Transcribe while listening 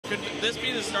Could this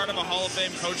be the start of a Hall of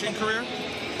Fame coaching career?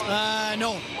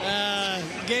 No.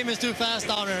 The game is too fast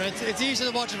down there. It's easy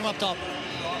to watch it from up top.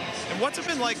 And what's it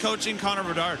been like coaching Connor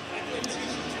Bedard?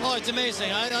 Oh, it's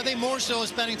amazing. I think more so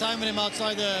spending time with him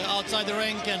outside the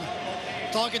rink and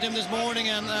talking to him this morning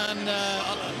and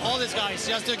all these guys,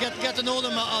 just to get to know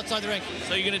them outside the rink.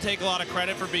 So you're going to take a lot of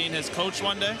credit for being his coach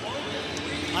one day?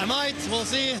 I might. We'll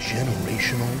see.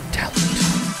 Generational talent.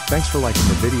 Thanks for liking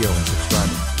the video and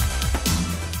subscribing.